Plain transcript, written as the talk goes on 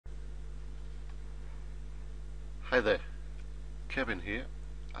Hi there, Kevin here.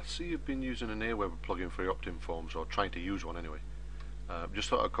 I see you've been using an Aweber plugin for your opt-in forms, or trying to use one anyway. Just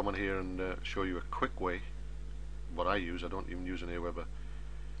thought I'd come on here and show you a quick way. What I use, I don't even use an Aweber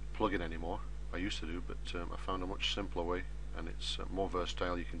plugin anymore. I used to do, but I found a much simpler way, and it's more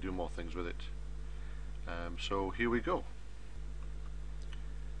versatile. You can do more things with it. So here we go.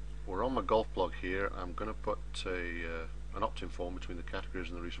 We're on my golf blog here. I'm going to put an opt-in form between the categories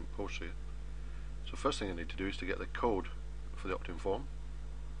and the recent posts here. So first thing I need to do is to get the code for the opt-in form.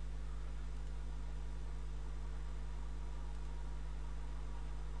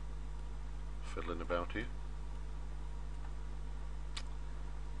 Fiddling about here.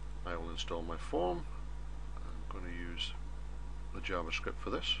 I will install my form. I'm going to use the JavaScript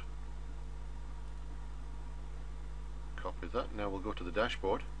for this. Copy that. Now we'll go to the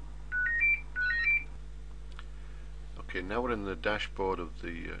dashboard. Okay, now we're in the dashboard of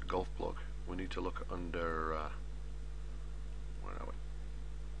the golf blog. We need to look under where are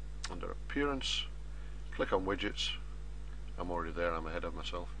we? Under Appearance. Click on Widgets. I'm already there. I'm ahead of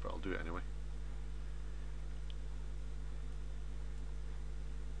myself, but I'll do it anyway.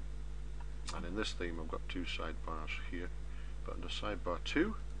 And in this theme, I've got two sidebars here. But under Sidebar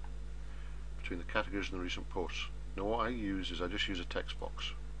 2, between the categories and the recent posts. Now what I use is I just use a text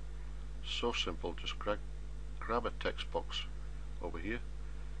box. So simple. Just grab a text box over here.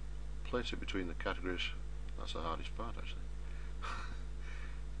 Place it between the categories. That's the hardest part, actually.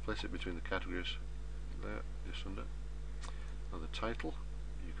 Place it between the categories there, just under. Now the title,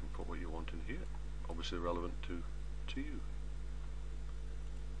 you can put what you want in here, obviously relevant to you.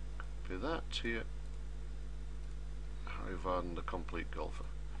 Copy that here. Harry Varden, the complete golfer.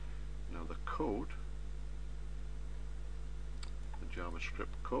 Now the code, the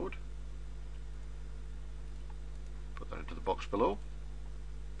JavaScript code, put that into the box below.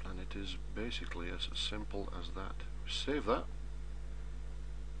 And it is basically as simple as that. Save that.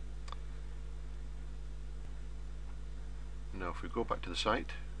 Now if we go back to the site,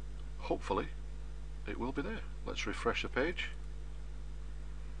 hopefully it will be there. Let's refresh the page.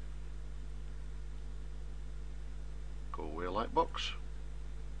 Go away a light box.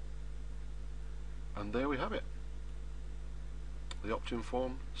 And there we have it. The opt-in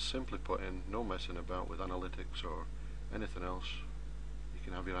form, simply put in, no messing about with analytics or anything else. You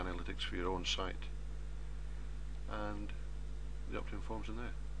can have your analytics for your own site, and the opt-in form's in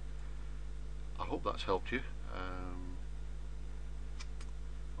there. I hope that's helped you.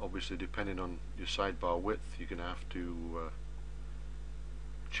 Obviously, depending on your sidebar width, you're going to have to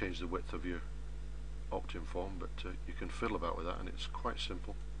change the width of your opt-in form, but you can fiddle about with that, and it's quite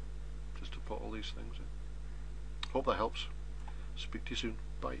simple just to put all these things in. Hope that helps. Speak to you soon.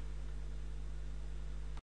 Bye.